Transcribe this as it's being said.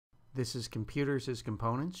This is Computers as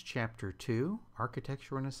Components, Chapter 2,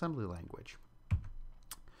 Architecture and Assembly Language.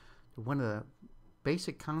 One of the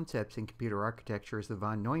basic concepts in computer architecture is the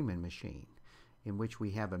von Neumann machine, in which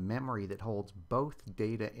we have a memory that holds both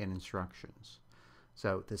data and instructions.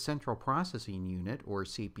 So the central processing unit, or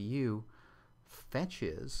CPU,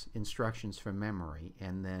 fetches instructions from memory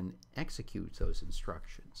and then executes those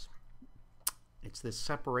instructions. It's this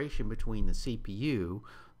separation between the CPU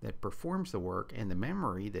that performs the work and the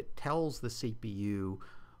memory that tells the CPU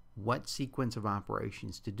what sequence of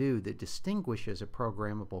operations to do that distinguishes a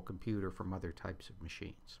programmable computer from other types of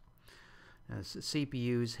machines. As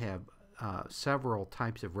CPUs have several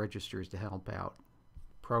types of registers to help out.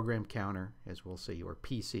 Program counter, as we'll see, or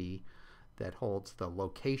PC, that holds the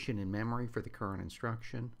location in memory for the current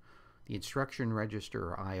instruction. The instruction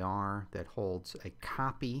register, or IR, that holds a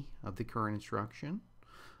copy of the current instruction.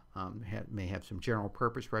 May have some general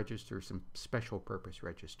purpose registers, some special purpose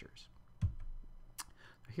registers.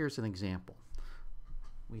 Here's an example.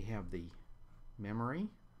 We have the memory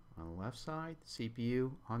on the left side, the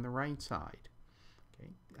CPU on the right side.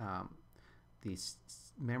 Okay. The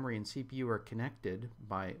memory and CPU are connected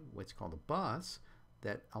by what's called a bus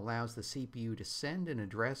that allows the CPU to send an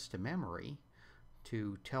address to memory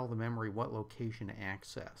to tell the memory what location to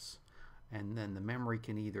access. And then the memory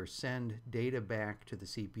can either send data back to the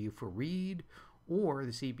CPU for read, or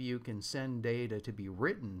the CPU can send data to be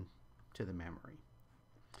written to the memory.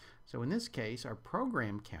 So in this case, our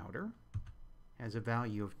program counter has a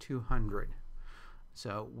value of 200.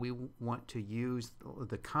 So we want to use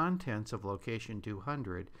the contents of location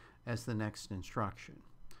 200 as the next instruction.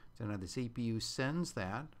 So now the CPU sends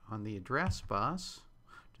that on the address bus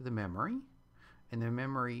to the memory, and the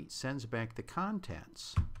memory sends back the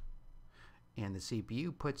contents. And the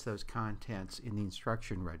CPU puts those contents in the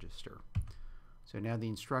instruction register. So now the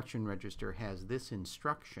instruction register has this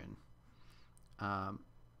instruction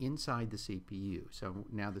inside the CPU. So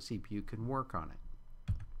now the CPU can work on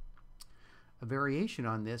it. A variation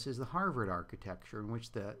on this is the Harvard architecture, in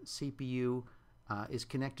which the CPU is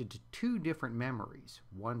connected to two different memories,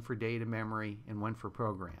 one for data memory and one for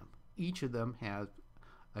program. Each of them has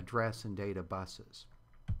address and data buses.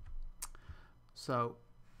 So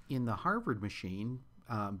in the Harvard machine,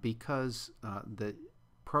 because the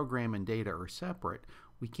program and data are separate,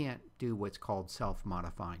 we can't do what's called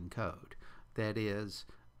self-modifying code. That is,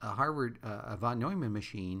 a von Neumann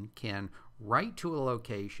machine can write to a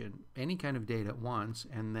location any kind of data at once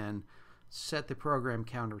and then set the program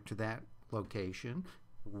counter to that location,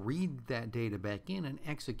 read that data back in, and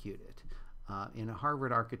execute it. In a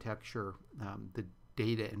Harvard architecture, the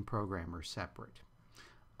data and program are separate.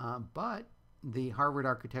 But the Harvard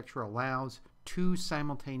architecture allows two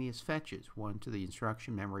simultaneous fetches, one to the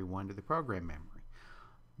instruction memory, one to the program memory.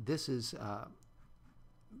 This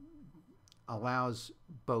allows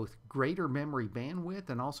both greater memory bandwidth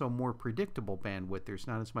and also more predictable bandwidth. There's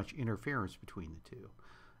not as much interference between the two.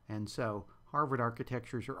 And so Harvard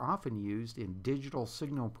architectures are often used in digital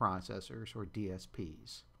signal processors, or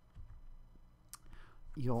DSPs.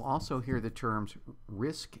 You'll also hear the terms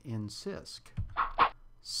RISC and CISC.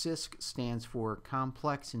 CISC stands for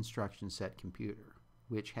Complex Instruction Set Computer,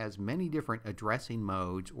 which has many different addressing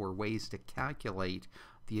modes or ways to calculate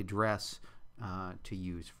the address to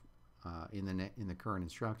use in the current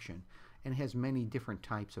instruction, and has many different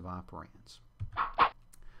types of operands.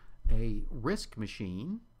 A RISC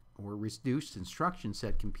machine, or reduced instruction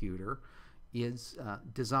set computer, is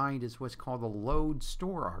designed as what's called a load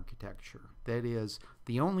store architecture. That is,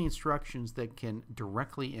 the only instructions that can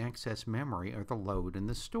directly access memory are the load and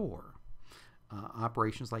the store.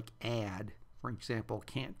 Operations like add, for example,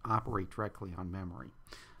 can't operate directly on memory.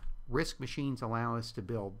 RISC machines allow us to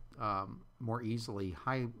build more easily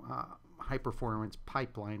high performance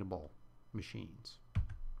pipelinable machines.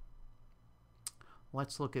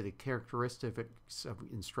 Let's look at the characteristics of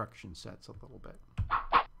instruction sets a little bit.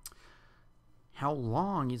 How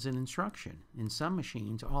long is an instruction? In some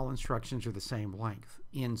machines, all instructions are the same length.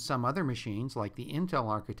 In some other machines, like the Intel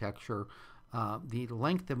architecture, the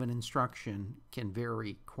length of an instruction can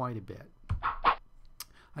vary quite a bit.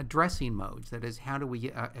 Addressing modes, that is, how do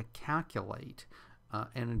we calculate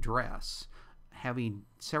an address? Having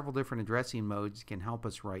several different addressing modes can help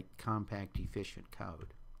us write compact, efficient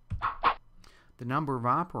code. The number of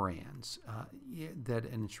operands that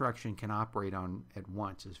an instruction can operate on at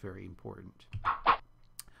once is very important.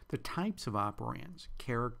 The types of operands,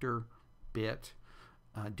 character, bit,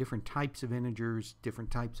 different types of integers, different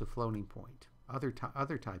types of floating point, other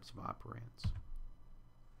types of operands.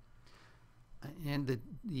 And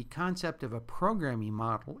the concept of a programming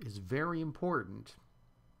model is very important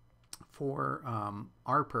for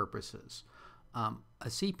our purposes. A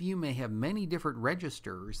CPU may have many different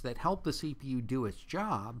registers that help the CPU do its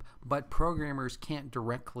job, but programmers can't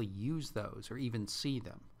directly use those or even see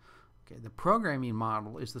them. Okay, the programming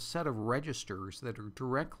model is the set of registers that are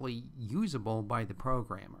directly usable by the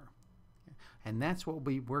programmer. And that's what we'll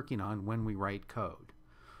be working on when we write code.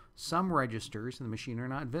 Some registers in the machine are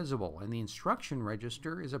not visible, and the instruction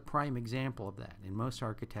register is a prime example of that. In most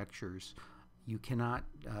architectures, you cannot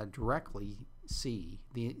directly see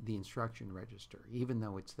the instruction register, even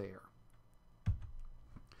though it's there.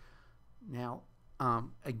 Now,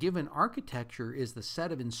 a given architecture is the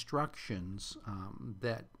set of instructions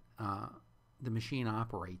that the machine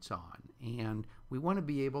operates on, and we want to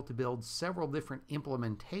be able to build several different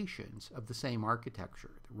implementations of the same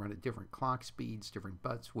architecture that run at different clock speeds, different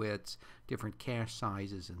bus widths, different cache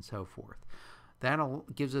sizes, and so forth. That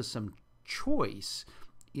gives us some choice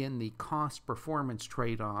in the cost-performance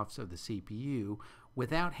trade-offs of the CPU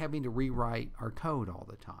without having to rewrite our code all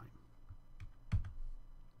the time.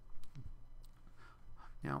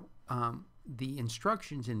 Now, the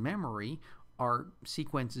instructions in memory are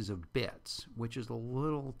sequences of bits, which is a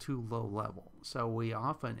little too low level. So we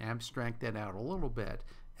often abstract that out a little bit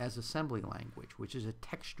as assembly language, which is a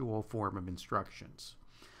textual form of instructions.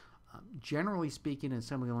 Generally speaking,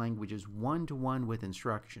 assembly language is one-to-one with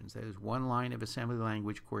instructions. That is, one line of assembly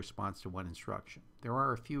language corresponds to one instruction. There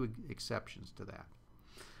are a few exceptions to that.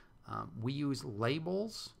 We use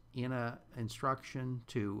labels in an instruction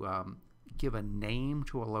to give a name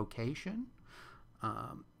to a location.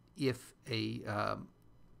 If a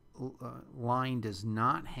line does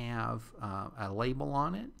not have a label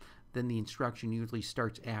on it, then the instruction usually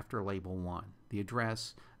starts after label 1.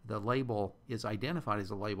 The label is identified as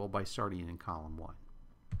a label by starting in column 1.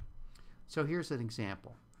 So here's an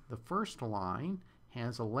example. The first line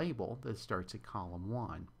has a label that starts at column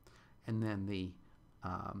 1, and then the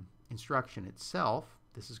instruction itself,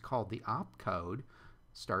 this is called the opcode,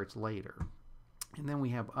 starts later. And then we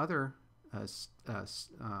have other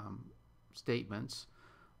statements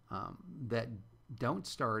that don't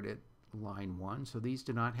start at line 1, so these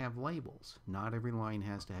do not have labels. Not every line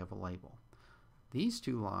has to have a label. These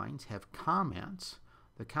two lines have comments.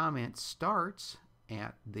 The comment starts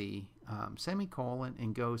at the semicolon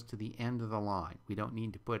and goes to the end of the line. We don't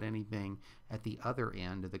need to put anything at the other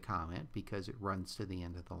end of the comment because it runs to the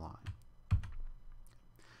end of the line.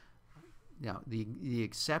 Now, the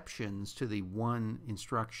exceptions to the one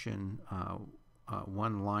instruction,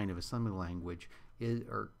 one line of assembly language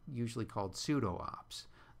are usually called pseudo-ops.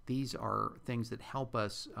 These are things that help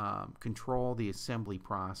us control the assembly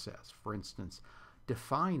process. For instance,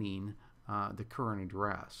 defining the current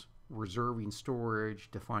address, reserving storage,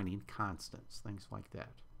 defining constants, things like that.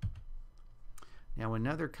 Now,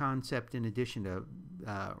 another concept in addition to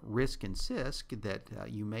RISC and CISC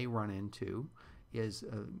that you may run into is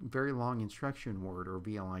a very long instruction word, or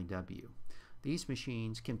VLIW. These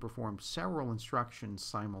machines can perform several instructions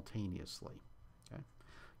simultaneously. Okay?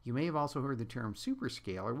 You may have also heard the term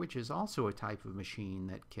superscalar, which is also a type of machine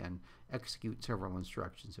that can execute several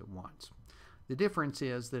instructions at once. The difference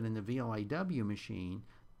is that in the VLIW machine,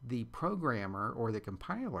 the programmer or the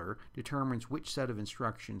compiler determines which set of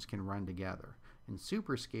instructions can run together. In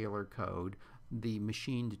superscalar code, the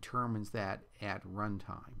machine determines that at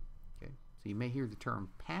runtime. Okay? So you may hear the term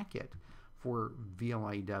packet for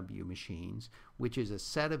VLIW machines, which is a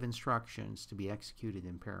set of instructions to be executed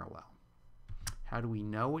in parallel. How do we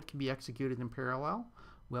know it can be executed in parallel?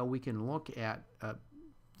 Well, we can look at,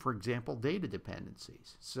 for example, data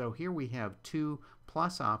dependencies. So here we have two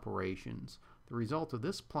plus operations. The result of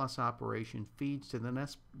this plus operation feeds to the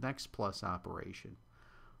next plus operation.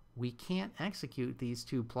 We can't execute these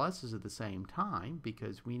two pluses at the same time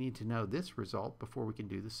because we need to know this result before we can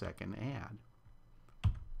do the second add.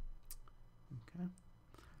 Okay.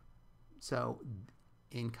 So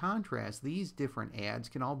in contrast, these different adds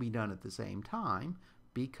can all be done at the same time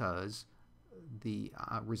because the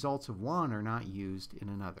results of one are not used in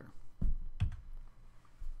another.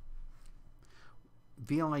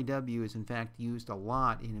 VLIW is in fact used a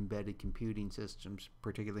lot in embedded computing systems,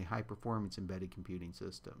 particularly high-performance embedded computing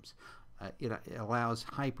systems. It allows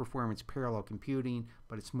high-performance parallel computing,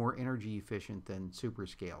 but it's more energy efficient than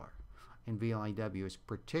superscalar. And VLIW is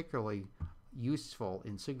particularly useful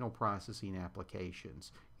in signal processing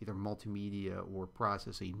applications, either multimedia or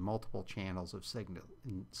processing multiple channels of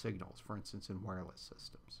signals, for instance in wireless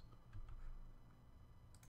systems.